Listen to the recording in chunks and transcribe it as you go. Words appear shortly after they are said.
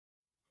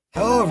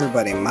Hello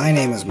everybody, my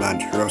name is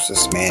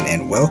Monterosis Man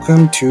and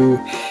welcome to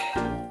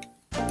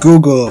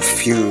Google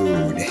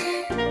Feud.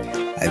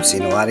 I've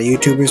seen a lot of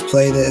YouTubers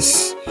play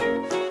this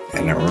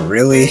and I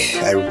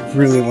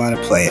really want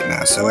to play it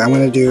now. So I'm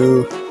going to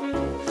do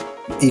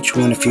each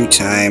one a few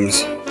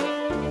times.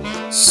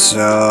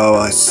 So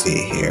let's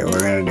see here, we're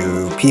going to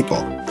do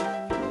people.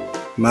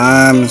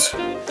 Mom's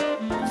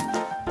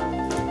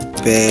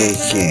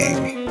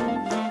baking.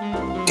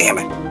 Damn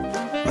it.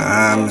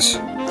 Mom's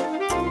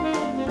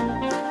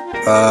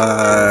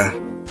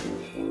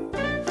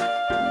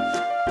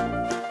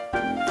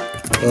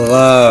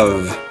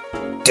love.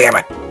 Damn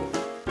it.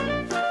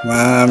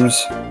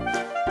 Mom's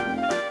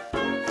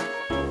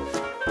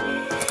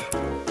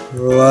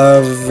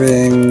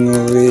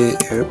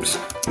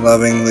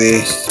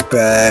lovingly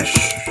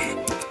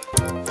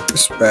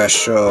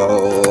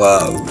special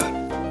love.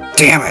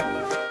 Damn it.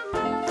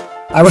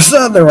 I was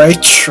on the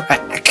right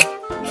track.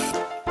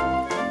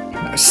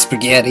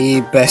 Spaghetti,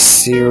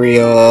 best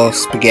cereal,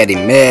 spaghetti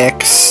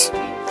mix,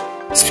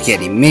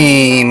 spaghetti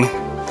meme.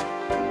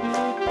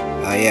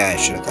 Oh yeah, I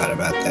should have thought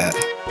about that.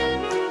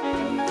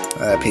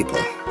 People.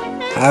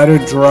 How to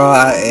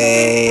draw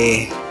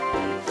a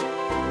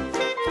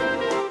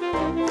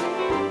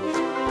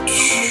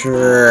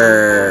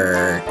turkey.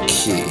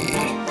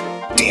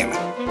 Damn it.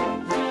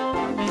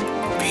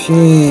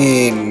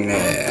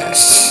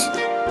 Penis.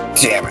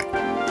 Damn it.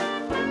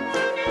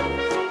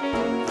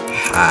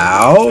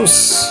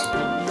 House.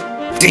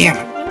 Damn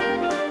it.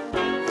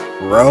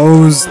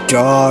 Rose,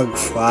 dog,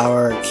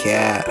 flower,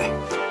 cat.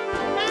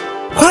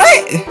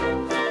 What?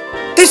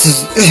 This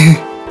is...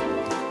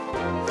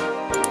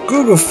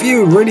 Google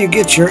Feud, where do you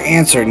get your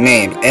answer?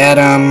 Name.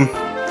 Adam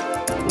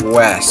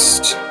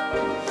West.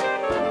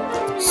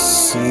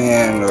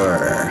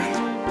 Sandler.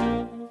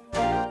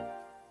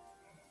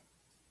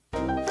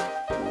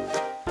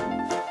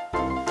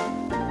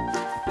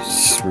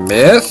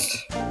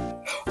 Smith?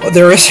 Oh,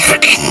 there is...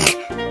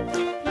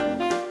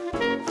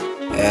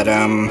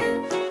 Adam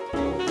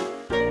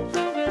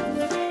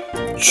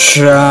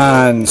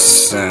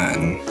Johnson.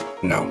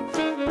 No.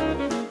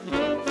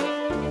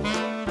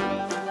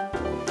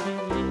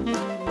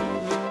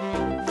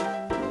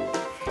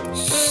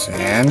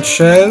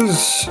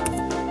 Sanchez?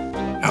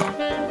 No.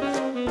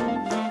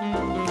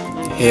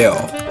 Hill.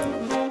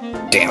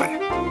 Damn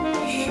it.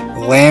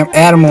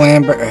 Adam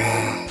Lambert.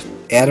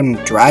 Adam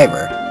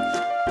Driver.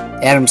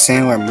 Adam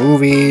Sandler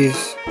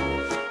movies.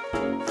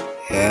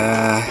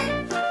 Yeah.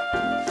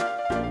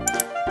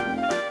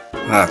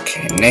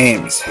 Okay,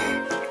 names.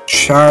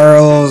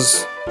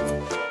 Charles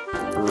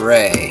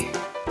Ray.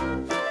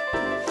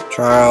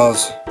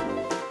 Charles.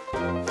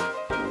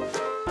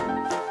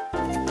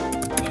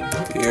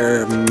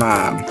 Your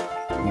mom.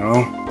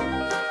 No.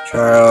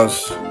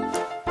 Charles.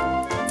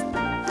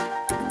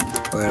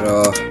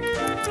 Little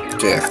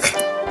Dick.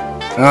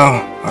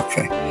 Oh,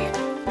 okay.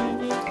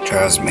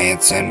 Charles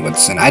Manson.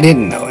 Woodson. I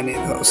didn't know any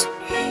of those.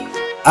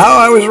 Oh,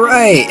 I was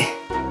right.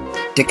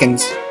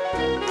 Dickens.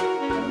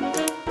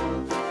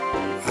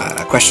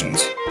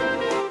 Questions.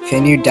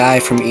 Can you die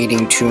from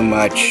eating too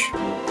much?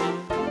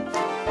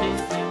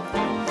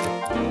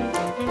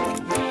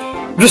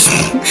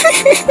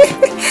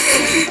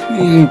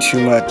 Eating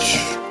too much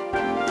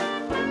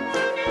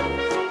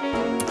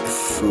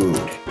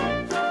food.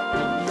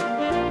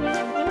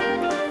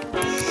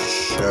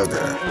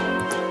 Sugar.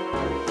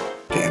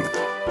 Damn it.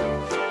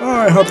 Oh,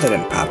 I hope that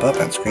didn't pop up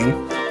on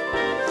screen.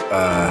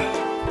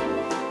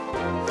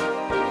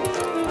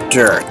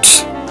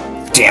 Dirt.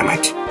 Damn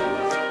it.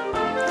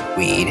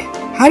 Weed.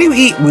 How do you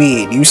eat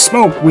weed? You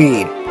smoke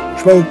weed.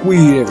 Smoke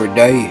weed every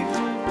day.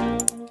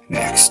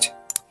 Next.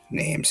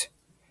 Names.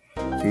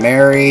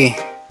 Mary.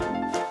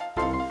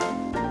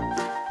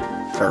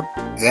 Or,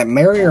 is that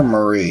Mary or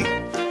Marie?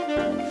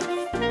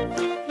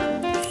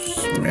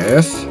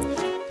 Smith.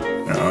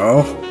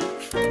 No.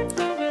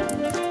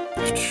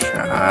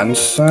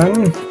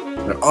 Johnson.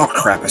 Oh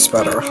crap, I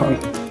spelled it wrong.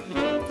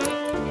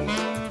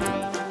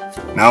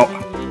 No.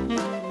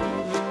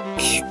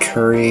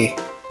 Curry.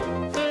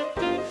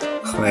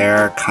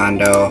 Claire,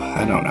 condo,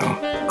 I don't know.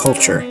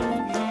 Culture.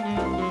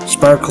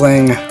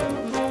 Sparkling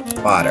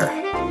water.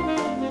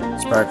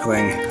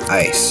 Sparkling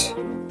ice.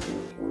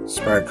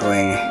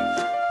 Sparkling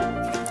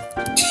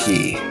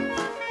tea.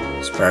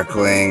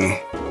 Sparkling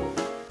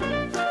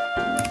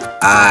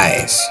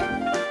eyes.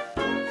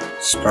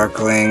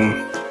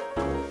 Sparkling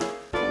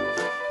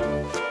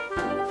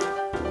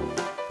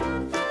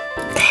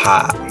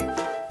pop.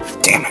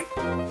 Damn it.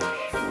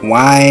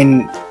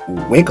 Wine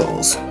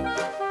wiggles.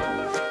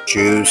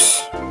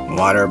 Juice,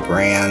 water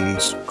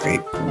brands,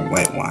 grape,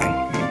 white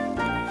wine.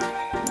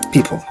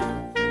 People.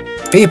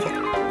 People.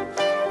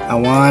 I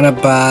want to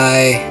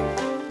buy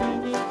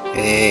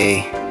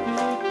a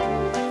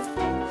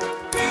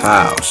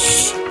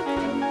house.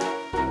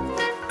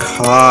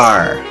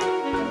 Car.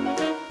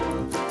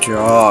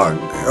 Dog.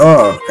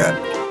 Oh, God.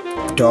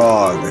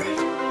 Dog.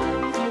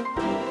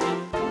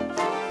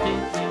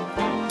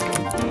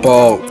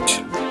 Boat.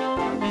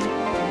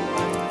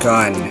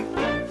 Gun.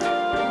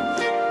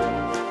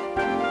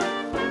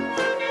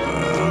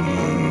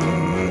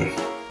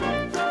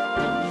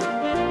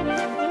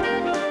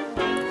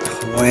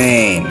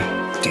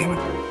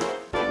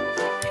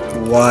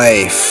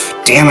 wife.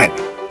 Damn it.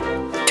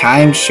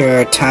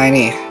 Timeshare,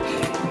 tiny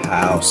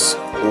house,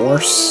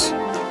 horse.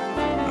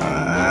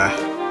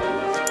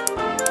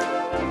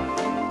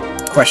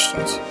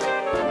 Questions.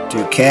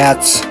 Do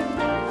cats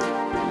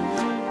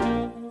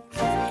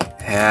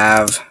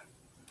have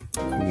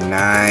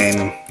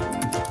 9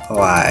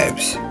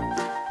 lives?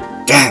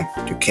 Damn.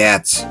 Do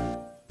cats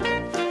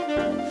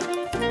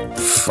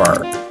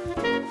fart?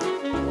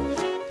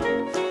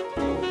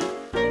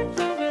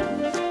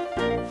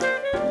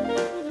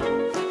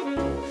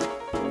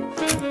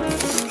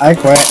 I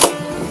quit.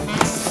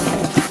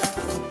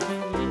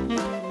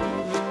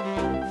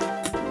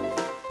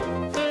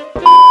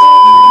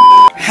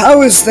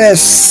 How is that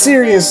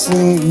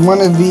seriously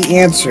one of the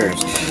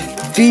answers?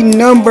 The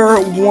number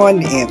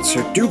one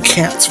answer. Do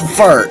cats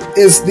fart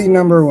is the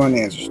number one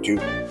answer.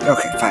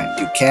 Okay, fine.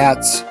 Do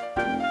cats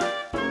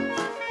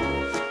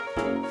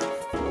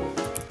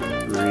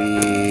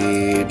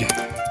read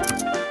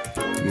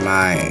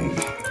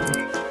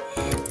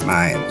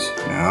minds?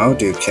 No.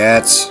 Do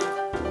cats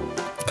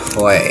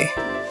play?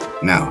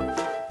 No.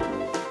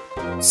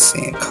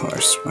 Sand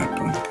colors. My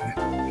point.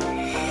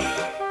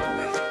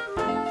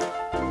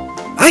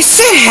 I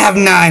said have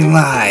 9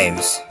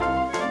 lives.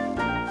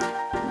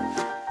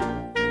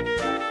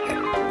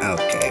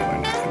 Okay,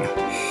 we're not gonna.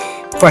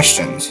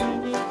 Questions.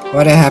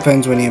 What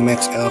happens when you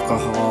mix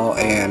alcohol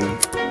and...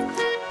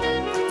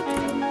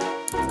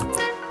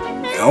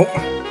 Nope.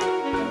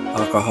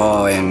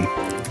 Alcohol and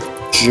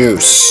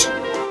juice.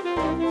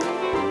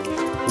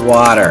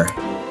 Water.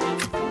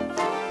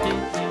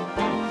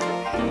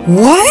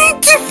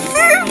 What?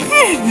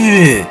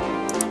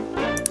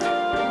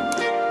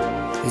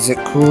 Is it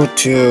cool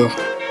to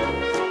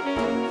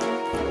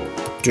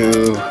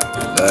do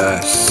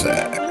the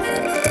sex?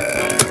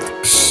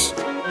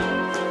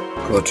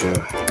 Cool to.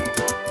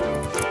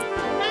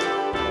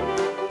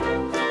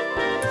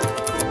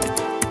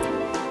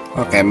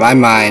 Okay, my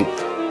mind.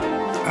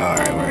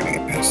 Alright, we're gonna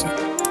get past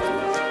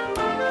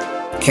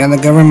it. Can the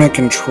government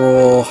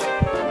control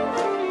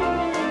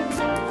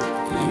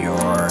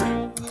your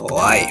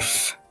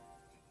life?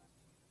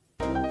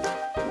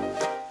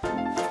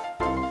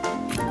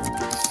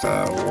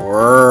 The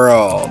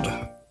world,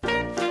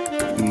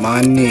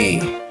 money,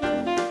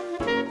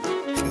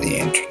 the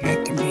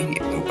internet, the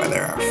media, the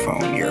weather, our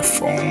phone, your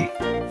phone.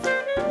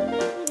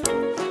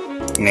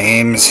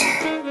 Names,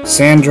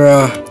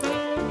 Sandra.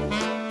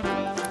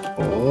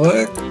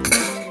 Look.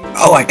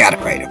 Oh, I got it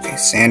right. Okay,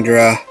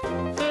 Sandra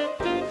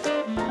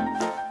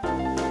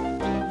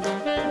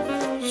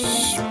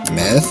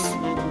Smith.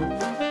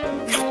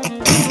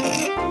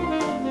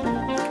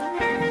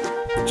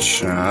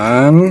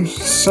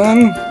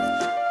 Johnson.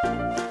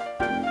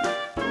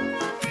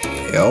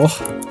 Hill.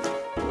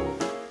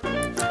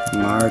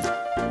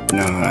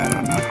 No, I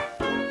don't know.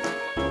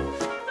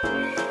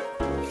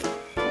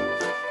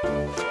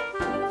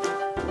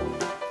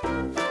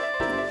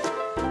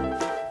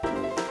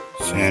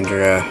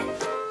 Sandra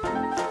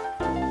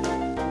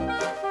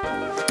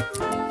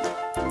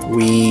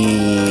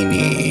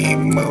Weenie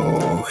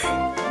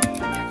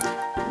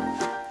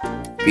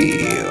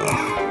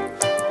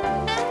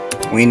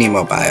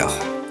Mobile.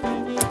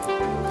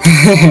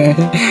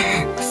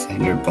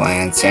 Sandra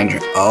Bland, Sandra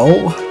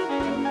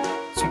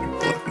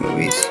Bullock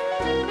movies.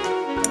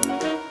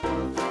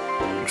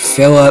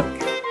 Philip.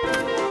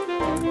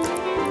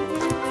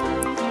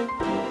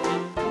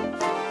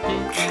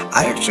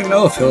 I actually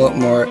know Philip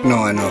Moore.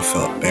 No, I know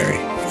Philip Berry.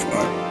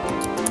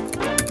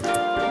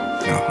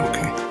 No,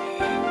 okay.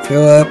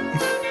 Philip.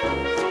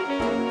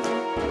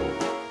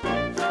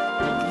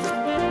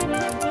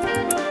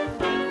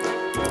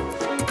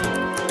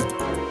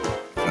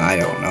 I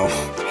don't know.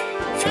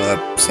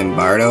 Philip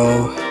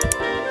Zimbardo.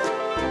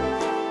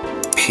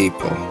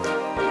 People.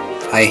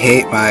 I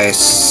hate my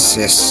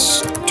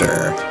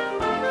sister.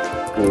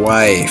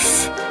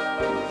 Wife.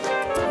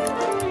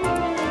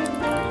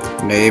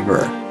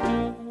 Neighbor.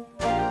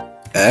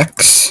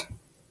 X.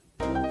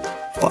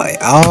 Why?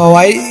 Oh,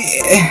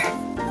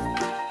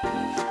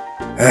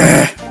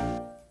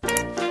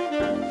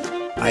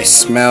 I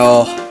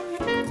smell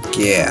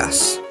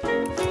gas.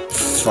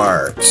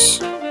 Farts.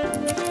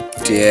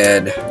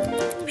 Dead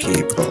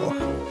people.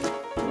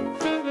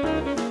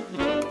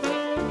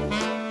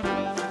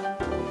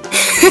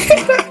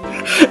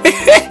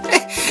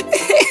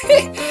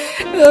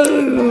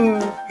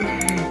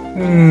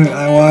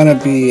 I want to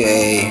be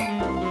a...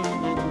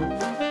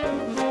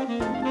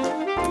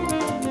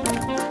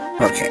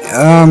 Okay, I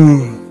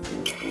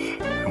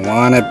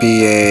want to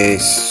be a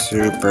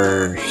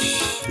superhero.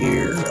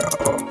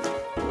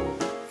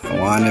 I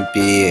want to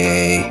be a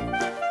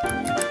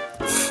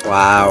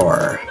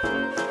flower.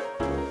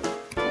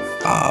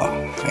 Oh,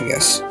 I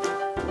guess.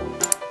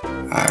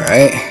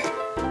 Alright.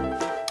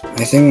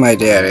 I think my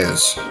dad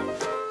is.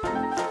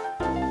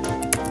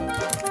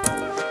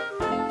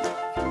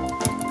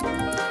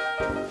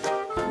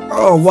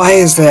 Oh, why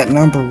is that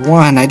number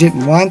 1? I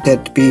didn't want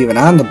that to be even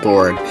on the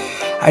board.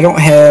 I don't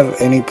have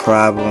any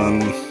problem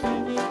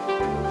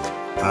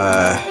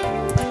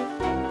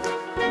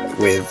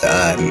with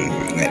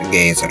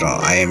gays at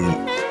all. I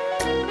am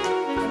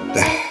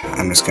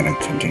I'm just gonna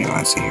continue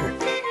on, see here.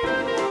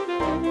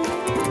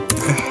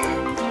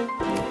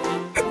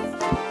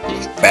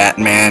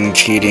 Batman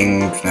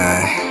cheating,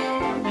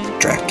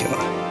 Dracula.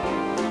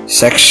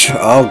 Sexual,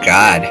 oh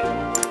god.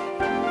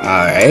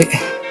 Alright.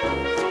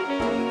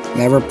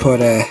 Never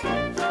put a...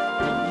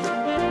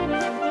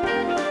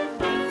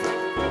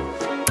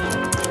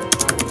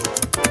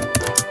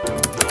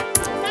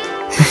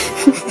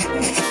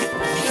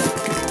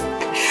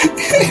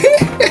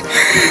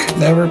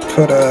 Never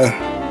put a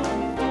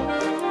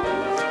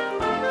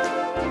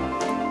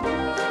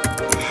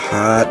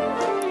hot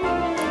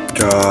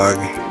dog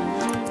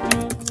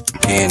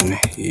in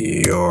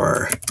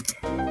your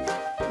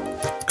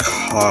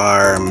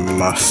car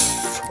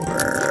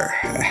muffler.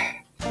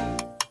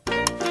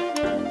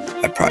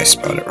 I probably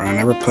spelled it wrong.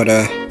 Never put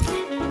a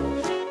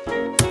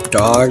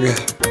dog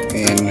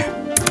in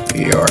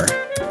your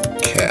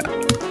cat.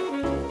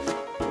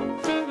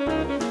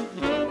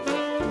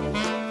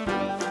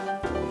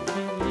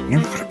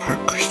 Never put a part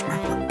question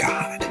mark for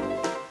God.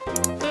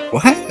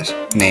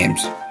 What?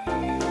 Names.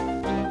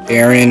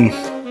 Aaron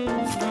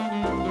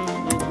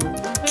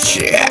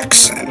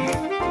Jackson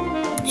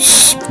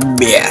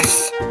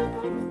Smith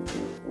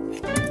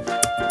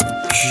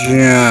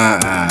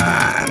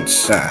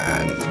Johnson.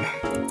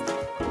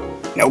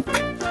 Nope.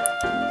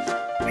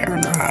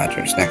 Aaron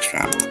Rodgers. Next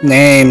round.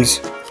 Names.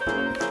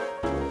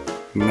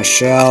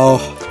 Michelle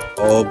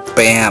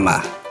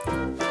Obama.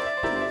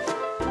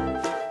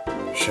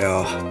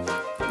 Michelle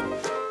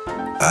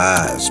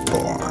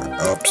Osborne.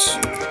 Oops.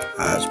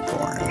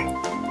 Osborne.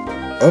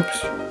 Oops.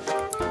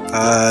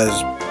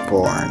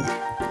 Osborne.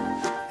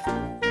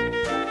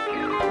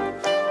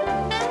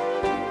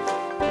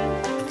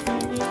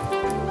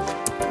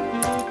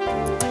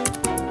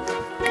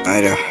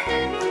 Ida.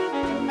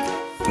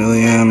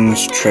 Williams.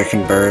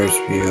 Trickenberg.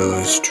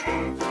 Views.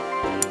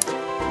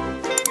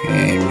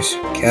 James.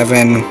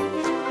 Kevin.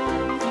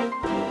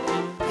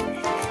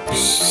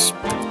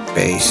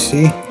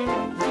 Spacey.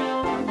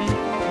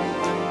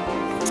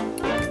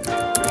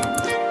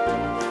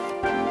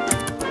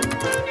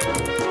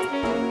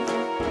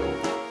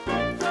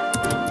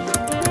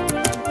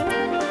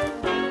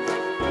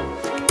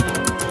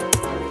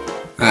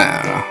 I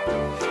don't know.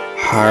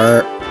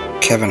 Hart,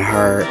 Kevin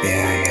Hart,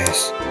 yeah, I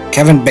guess.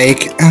 Kevin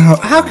Bacon. Oh,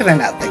 how could I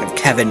not think of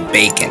Kevin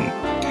Bacon?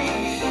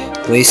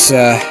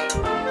 Lisa.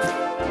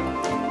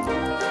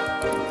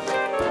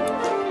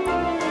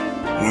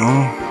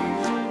 No.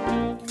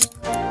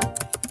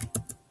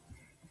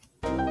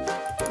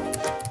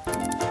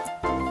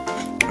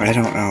 I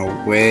don't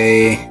know.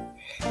 Way.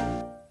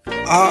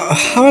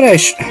 How would I?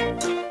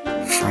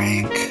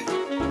 Frank.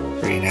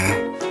 Rena.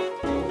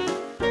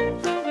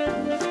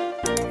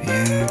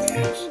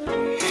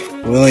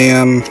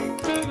 William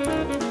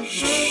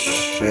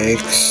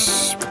Shakespeare.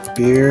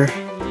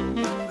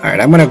 Alright,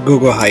 I'm gonna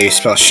Google how you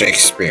spell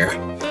Shakespeare.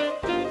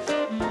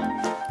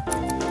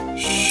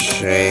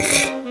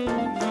 Shakespeare.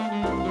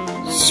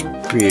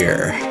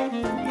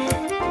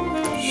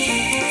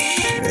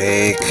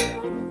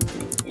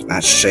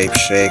 Not shape,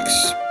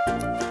 Shakespeare.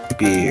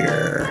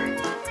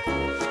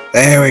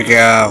 There we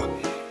go.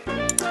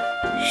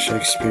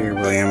 Shakespeare,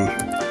 William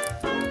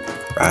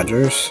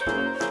Rogers.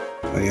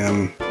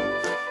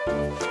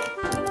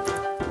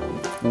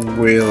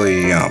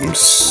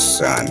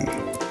 Williamson.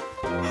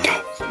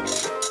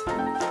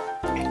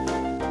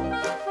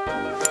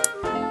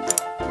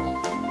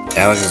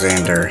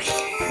 Alexander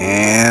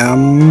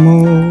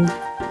Hamilton.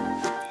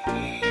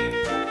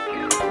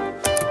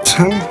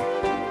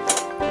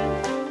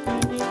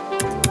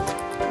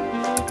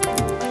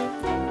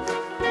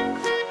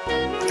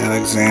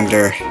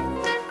 Alexander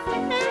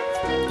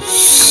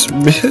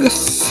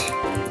Smith.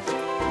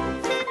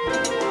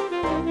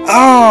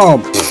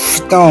 Oh,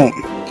 don't.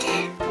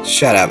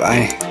 Shut up.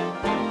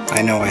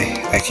 I know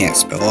I can't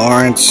spell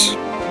Lawrence.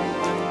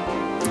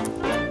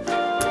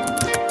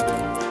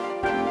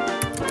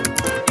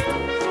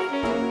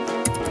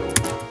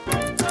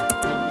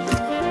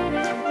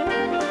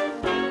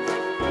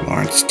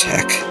 Lawrence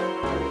Tech.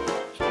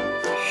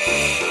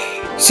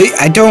 See,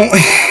 I don't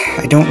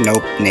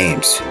know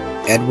names.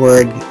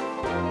 Edward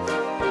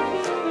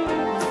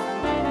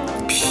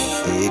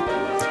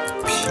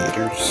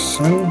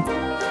Peterson.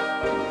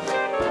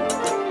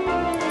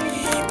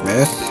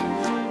 Smith.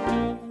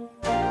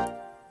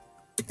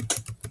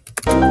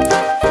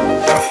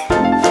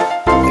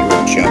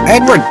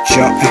 Edward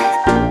Jones.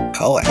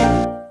 Cullen.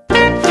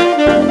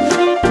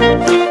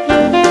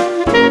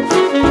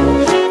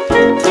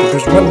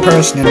 There's one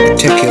person in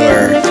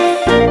particular,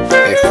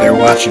 if they're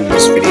watching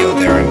this video,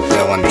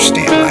 they'll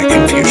understand my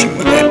confusion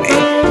with that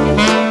name.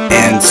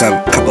 And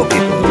some couple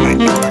people who might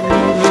know her.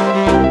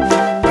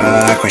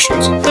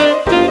 Questions.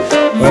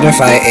 What if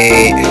I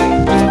ate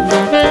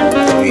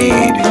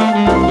weed?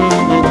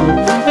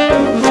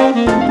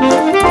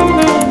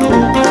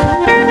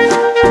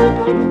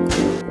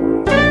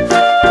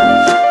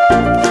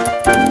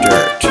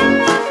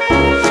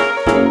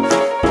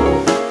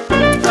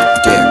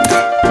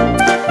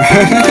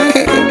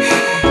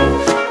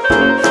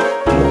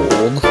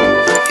 Old.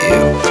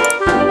 Ew.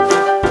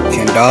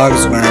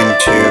 dogs learn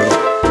to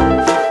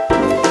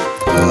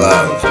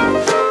love.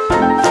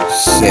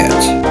 Sit.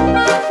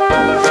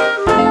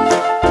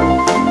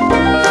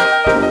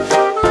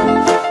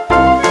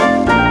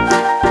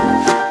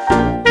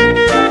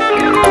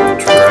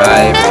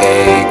 Drive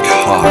a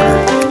car.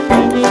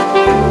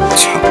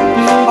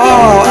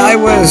 Oh, I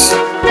was...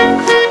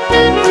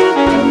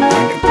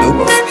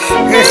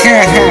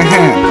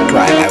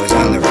 Drive, I was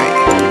on the right.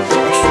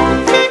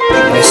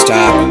 I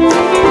stop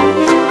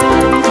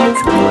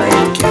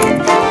drinking.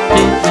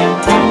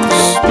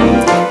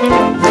 Smoking.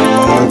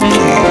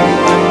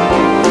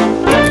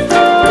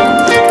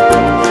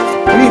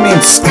 What do you mean?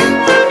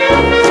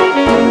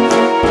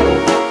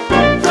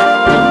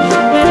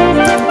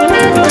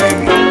 Doing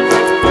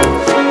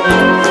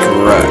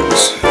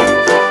drugs.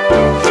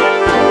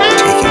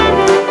 Taking.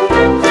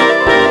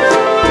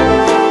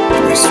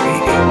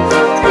 Breastfeeding.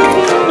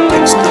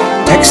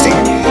 Texting.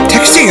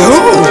 Texting who?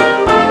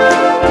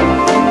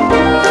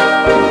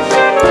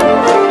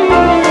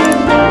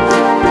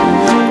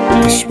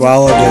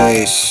 Swallowed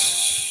a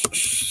sword.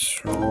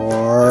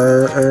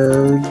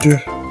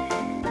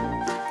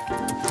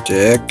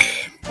 Dick.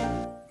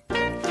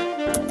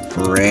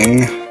 Ring.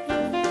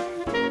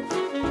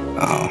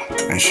 Oh,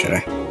 I should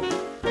have.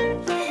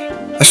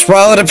 I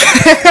swallowed a.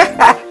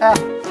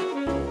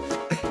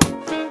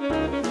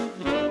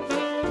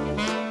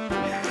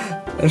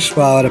 I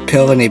swallowed a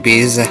pill in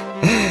Ibiza.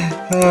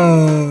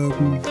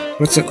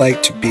 What's it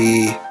like to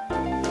be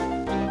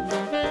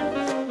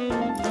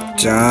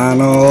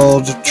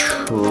Donald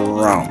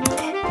Trump?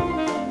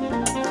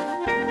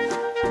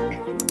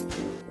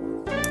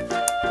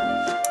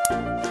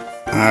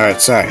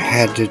 Alright, sorry, I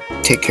had to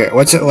take care.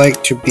 What's it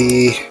like to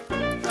be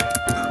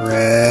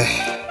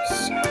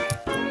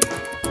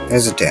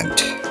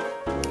president?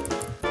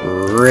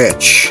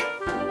 Rich.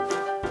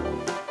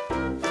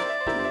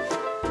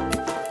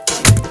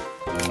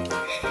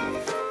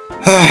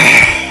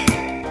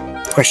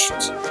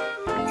 Questions.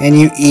 Can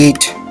you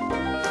eat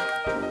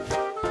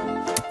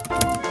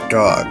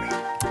dog?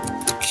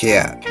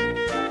 Cat.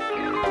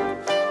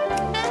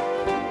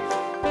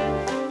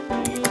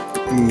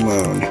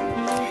 Moon.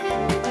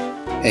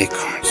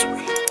 Acorns.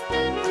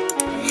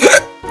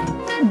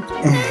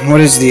 What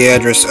is the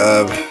address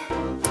of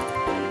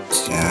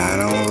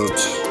Donald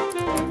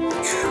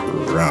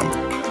Trump?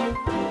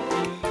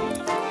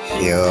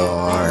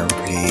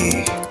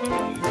 Hillary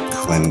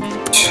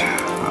Clinton.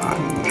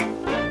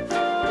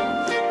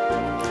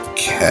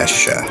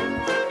 Kesha.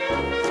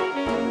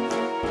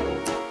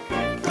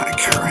 My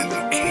current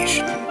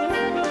location.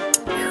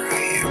 Here I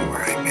am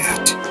where I'm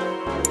at.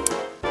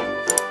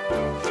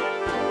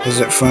 Is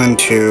it fun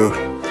to...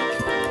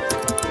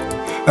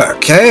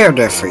 Okay, I'm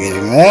not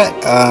forgetting that.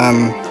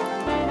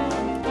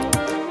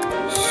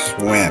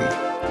 Swim.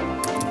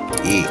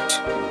 Eat.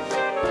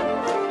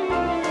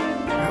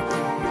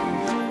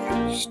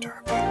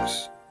 Starbucks.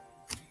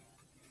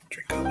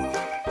 Drink alone.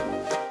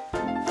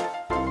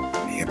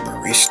 Be a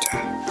barista.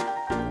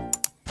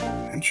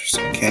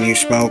 Interesting. Can you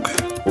smoke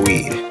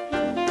weed?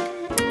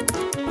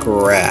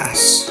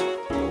 Grass.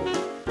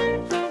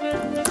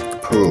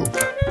 Poop.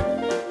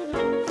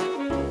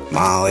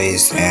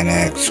 Molly's,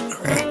 Xanax,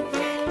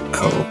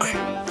 Coke.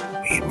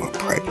 Weed more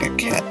pregnant,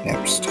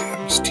 catnip,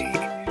 stems, tea.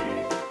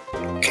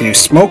 Can you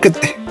smoke at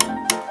the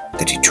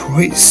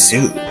Detroit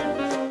Zoo?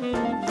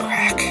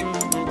 Crack.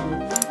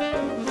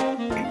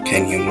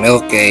 Can you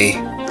milk a...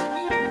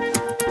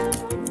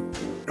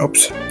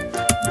 Oops.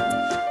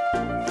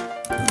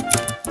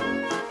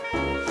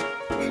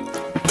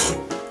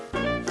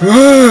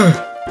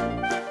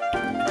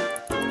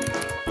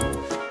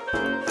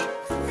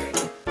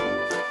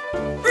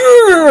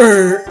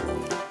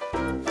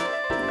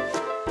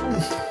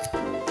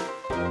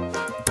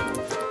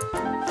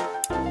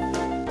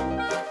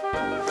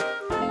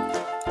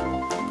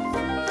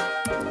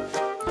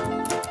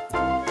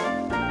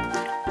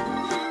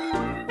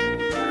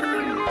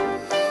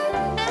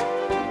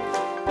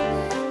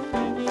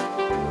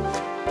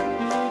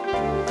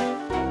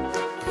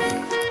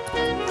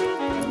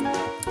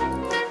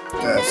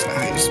 That's not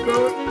how you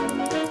spell it.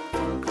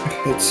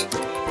 It's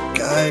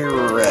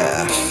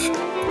giraffe.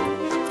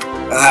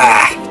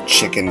 Ah,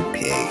 chicken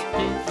pig.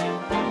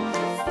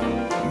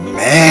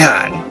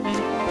 Man.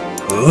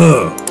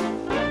 Ooh.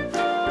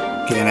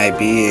 Can I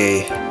be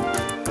a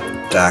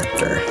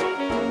doctor?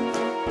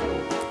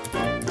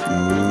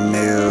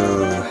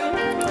 Moo.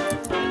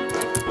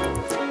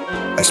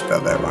 I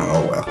spelled that wrong.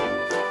 Oh well.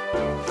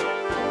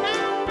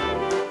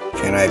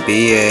 Can I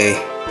be a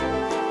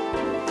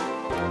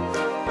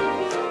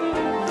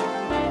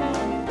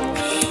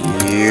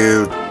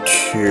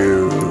YouTuber?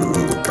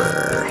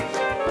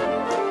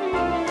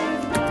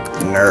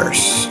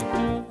 Nurse.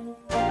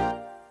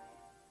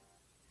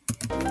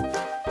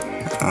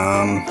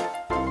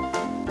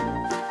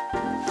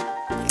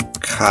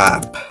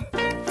 Cop.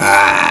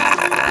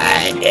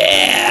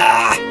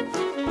 Yeah.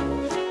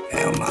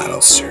 Male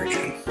model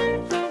surgeon.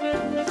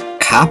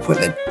 Cop with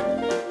a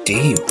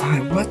D. Why?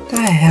 What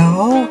the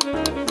hell?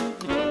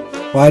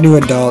 Why do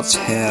adults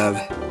have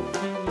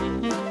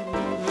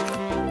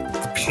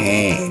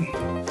pain,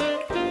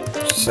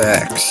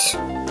 sex,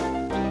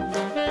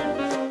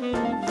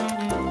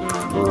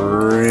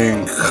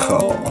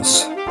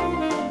 wrinkles,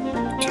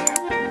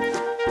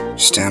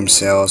 stem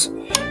cells.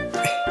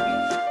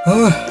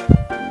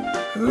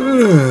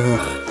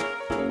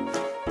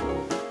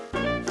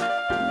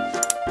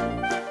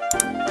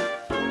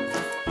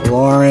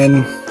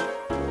 Lauren.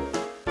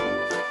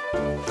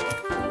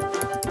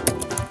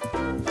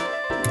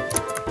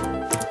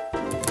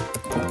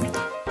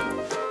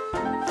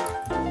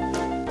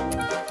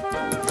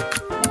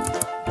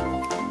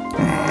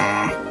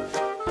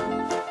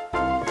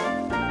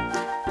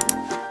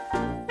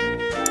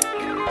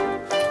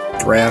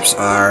 Giraffes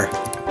are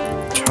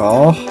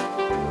tall,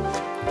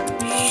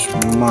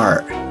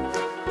 smart,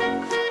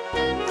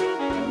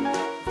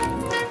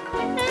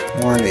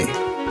 horny,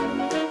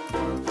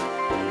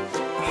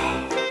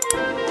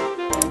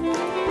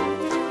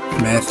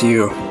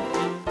 Matthew.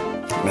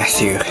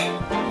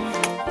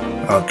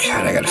 Oh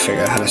god, I gotta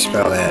figure out how to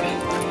spell that.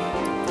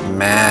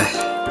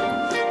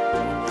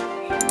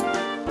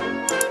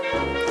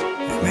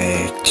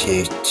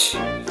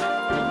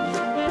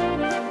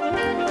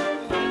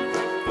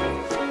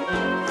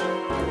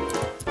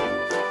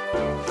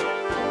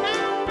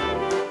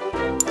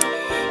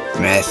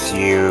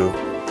 Matthew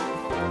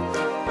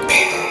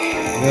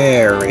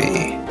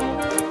Perry.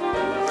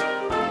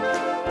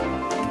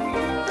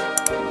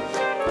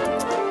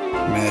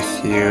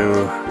 Matthew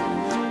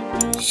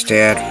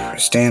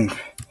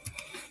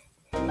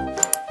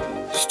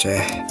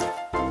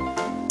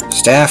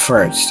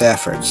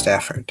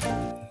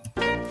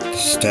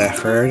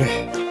Stafford.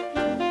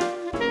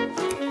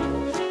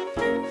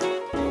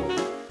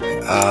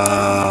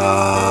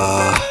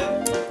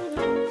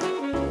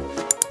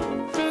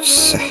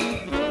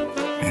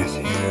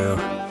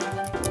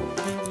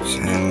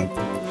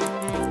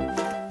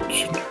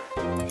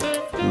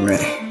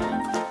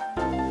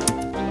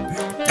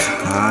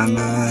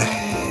 McConaughey.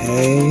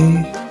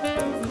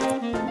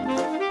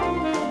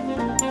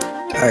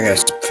 I gotta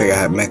figure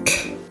out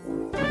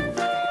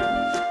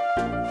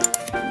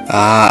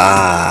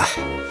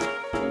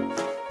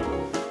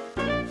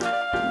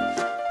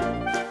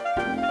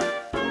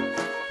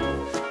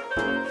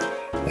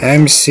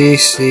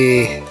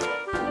MCC.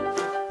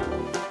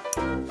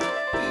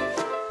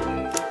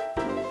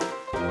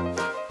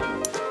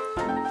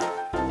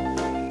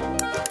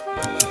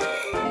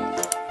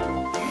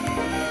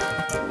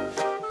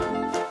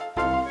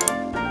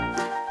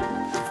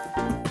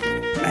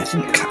 Matthew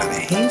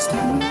McConaughey's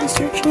not one of the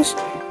searches.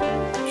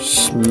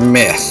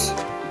 Smith.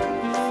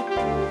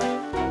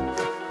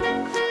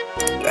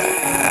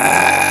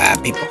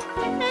 People.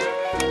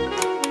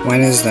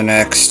 When is the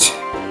next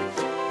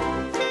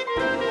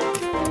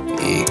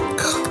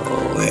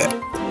eclipse?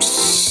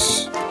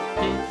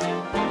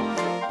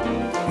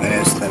 When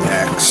is the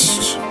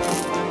next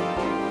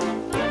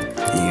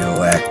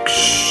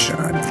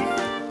election?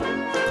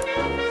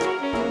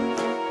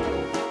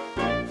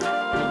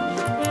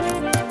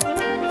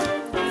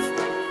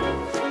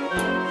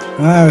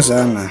 I was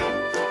on the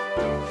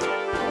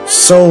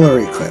solar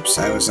eclipse.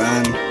 I was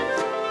on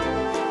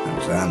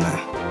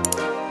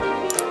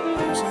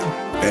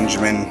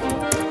Benjamin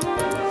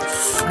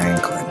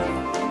Franklin.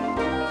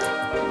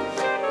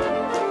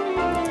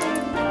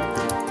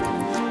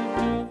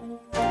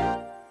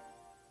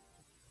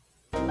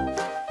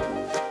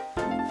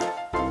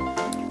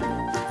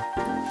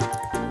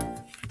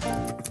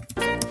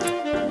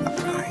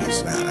 No, he's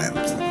not. I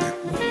was there.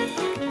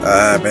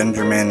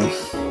 Benjamin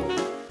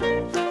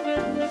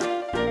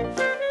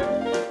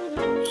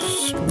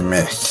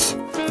Smith.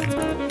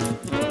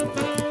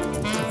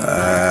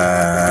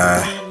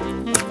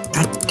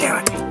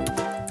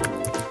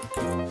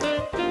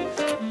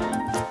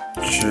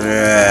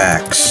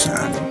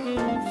 Jackson.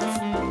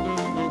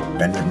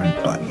 Benjamin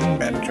Button,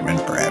 Benjamin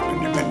Brad,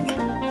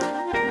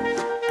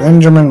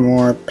 Benjamin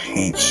Moore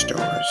Paint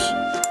Stores.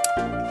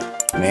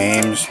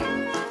 Names: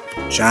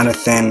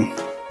 Jonathan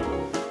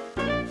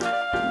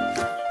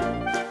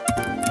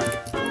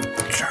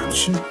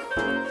Johnson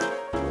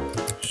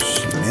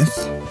Smith.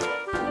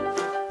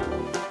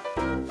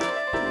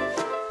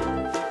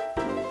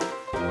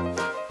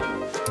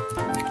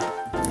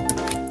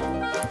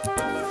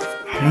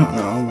 I don't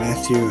know,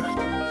 Matthew.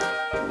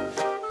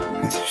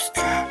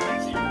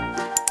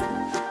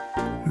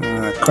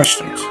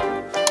 Questions.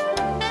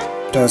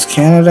 Does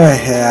Canada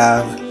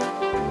have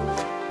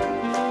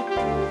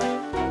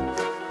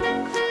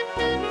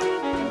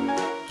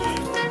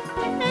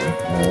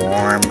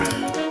warm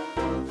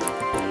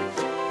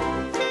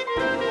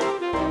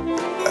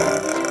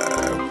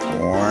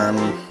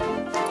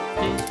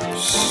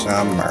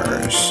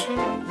summers?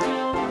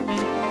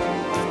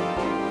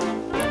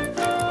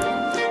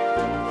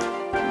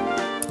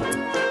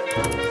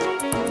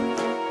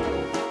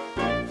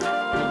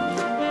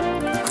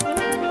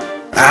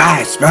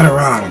 I spelled it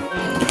wrong.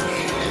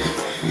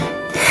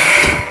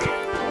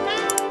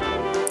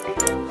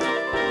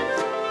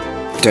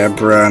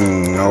 Deborah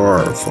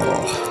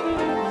Norval.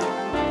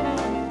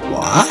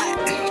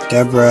 What?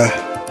 Deborah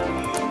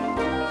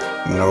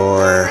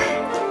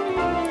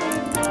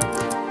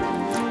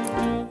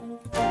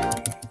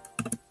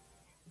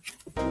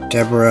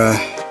Deborah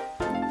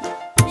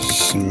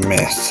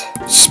Smith.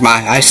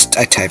 Smile. I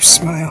typed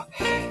smile.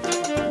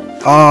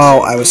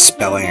 Oh, I was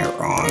spelling it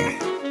wrong.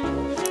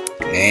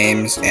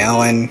 Names: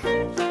 Alan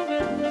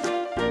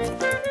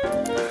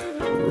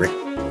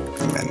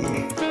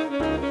Rickman.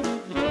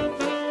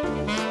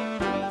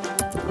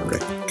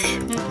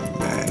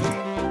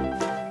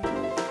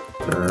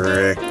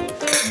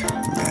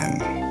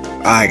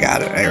 I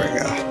got it. There we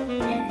go.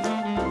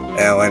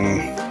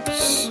 Alan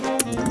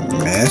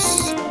Smith.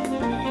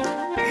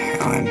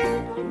 Alan.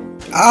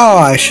 Oh,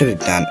 I should have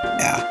done.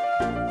 Yeah.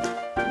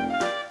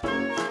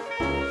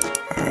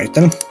 Alright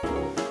then.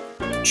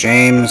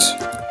 James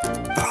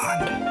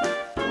Bond.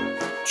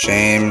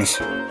 James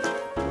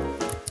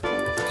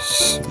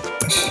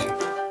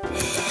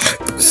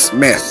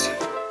Smith.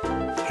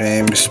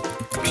 James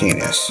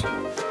Penis.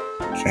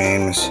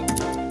 James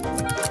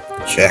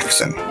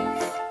Jackson.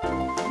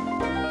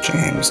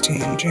 James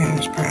Dean.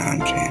 James Brown.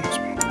 James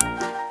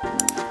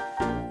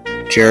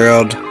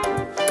Gerald.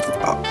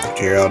 Oh,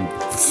 Gerald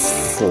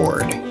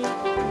Ford.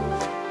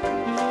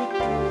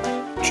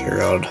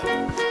 Gerald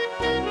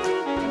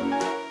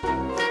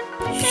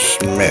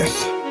Smith.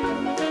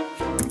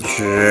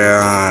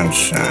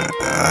 Johnson.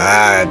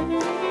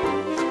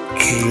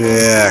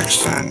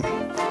 Jackson.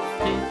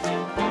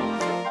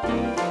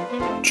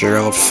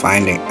 Gerald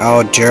Finding.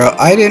 Oh, Gerald.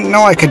 I didn't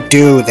know I could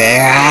do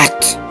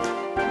that.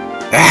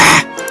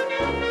 Ah!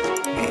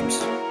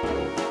 Names.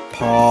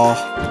 Paul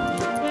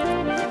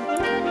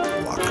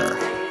Walker.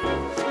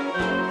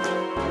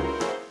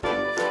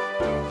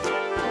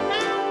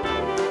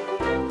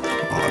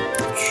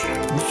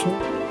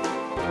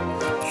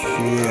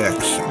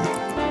 Jackson.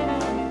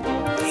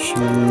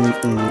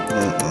 Smith.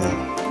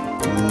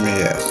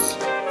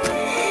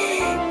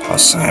 Paul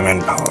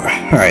Simon Power.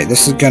 Alright,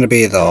 this is going to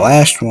be the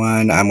last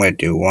one. I'm going to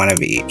do one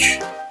of each.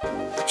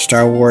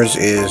 Star Wars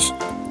is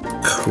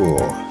cool.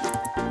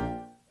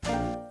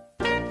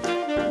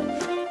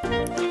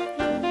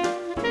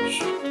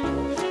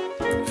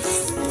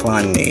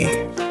 Funny.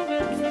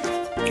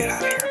 Get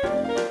out of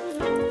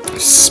here.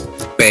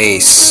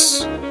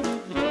 Space.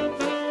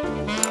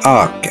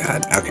 Oh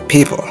god. Okay,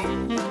 people.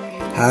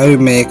 How to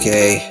make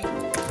a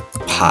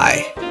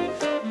pie.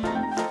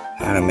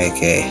 How to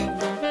make a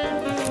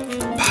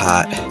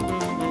pot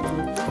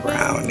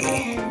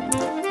brownie.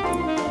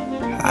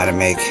 How to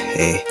make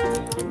a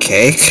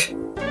cake.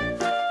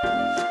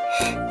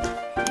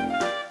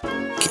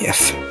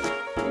 GIF.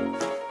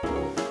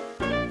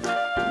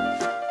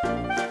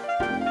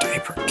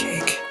 Diaper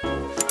cake.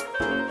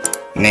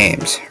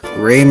 Names: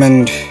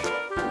 Raymond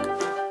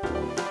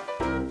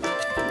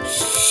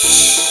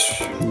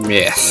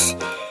Smith.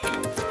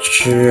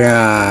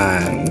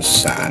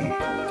 Johnson.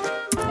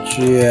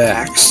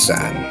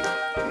 Jackson.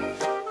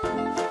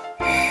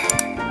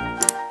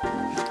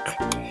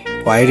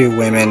 Why do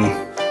women...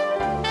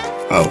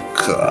 Oh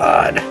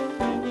god.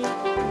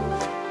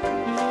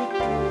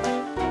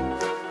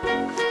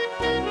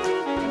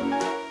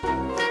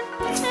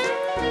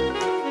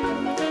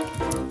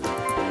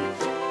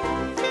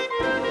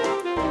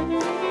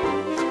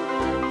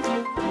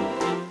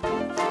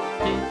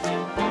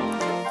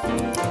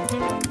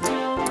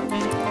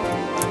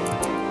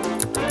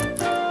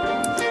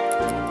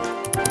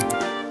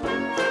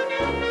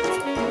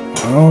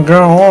 Oh,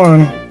 go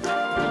on.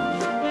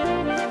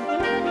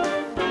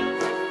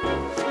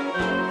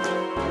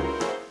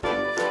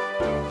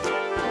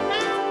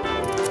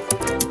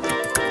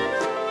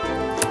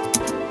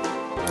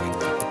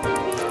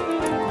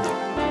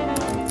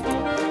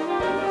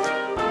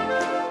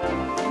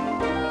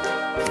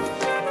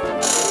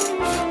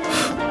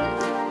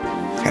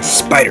 Got a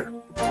spider.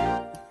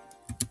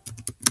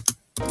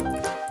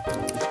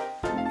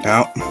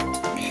 No.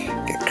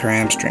 Get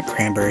cramps, drink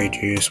cranberry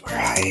juice, wear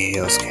high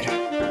heels, get it.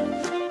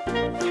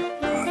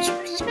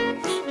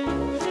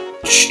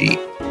 Cheat.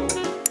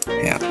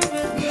 Yeah.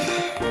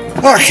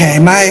 Okay,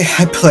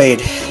 I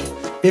played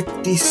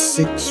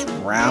 56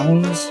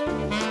 rounds.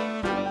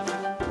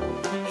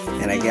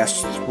 And I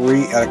guess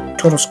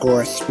total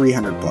score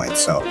 300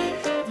 points. So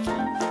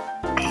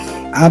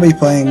I'll be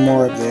playing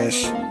more of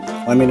this.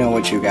 Let me know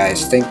what you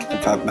guys think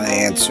about my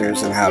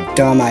answers and how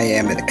dumb I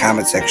am in the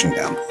comment section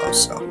down below.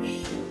 So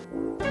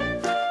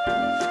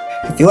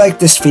if you like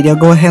this video,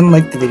 go ahead and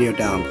like the video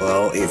down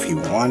below. If you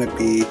want to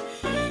be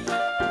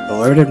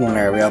alerted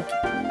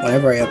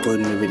whenever I upload a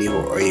new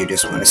video, or you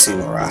just want to see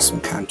more awesome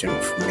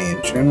content from me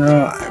in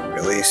general, I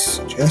really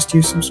suggest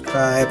you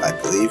subscribe. I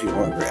believe you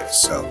won't regret it.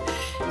 So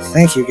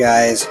thank you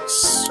guys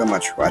so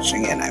much for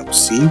watching, and I will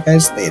see you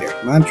guys later.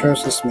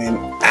 Montrose Man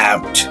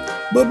out.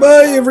 Bye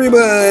bye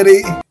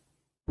everybody.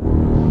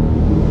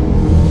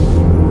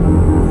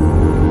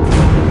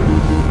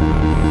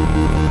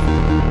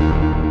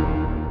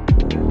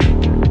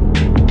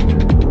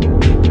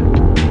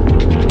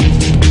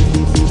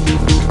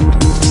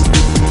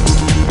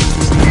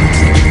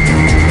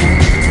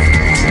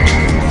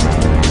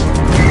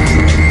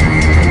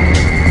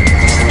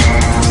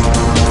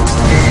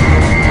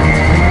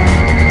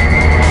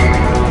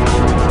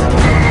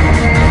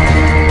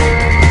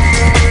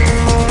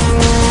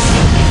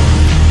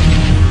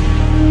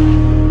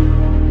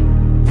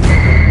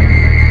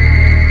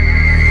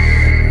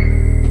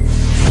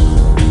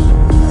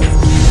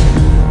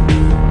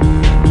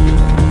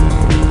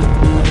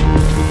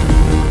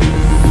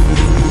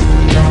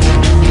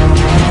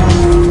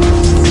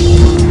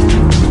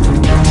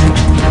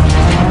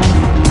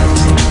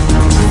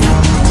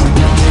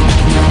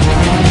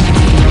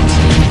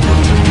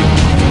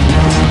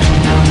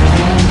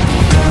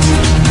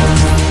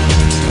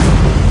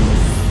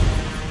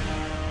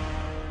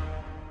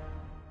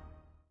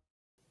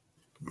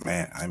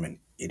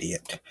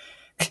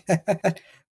 idiot.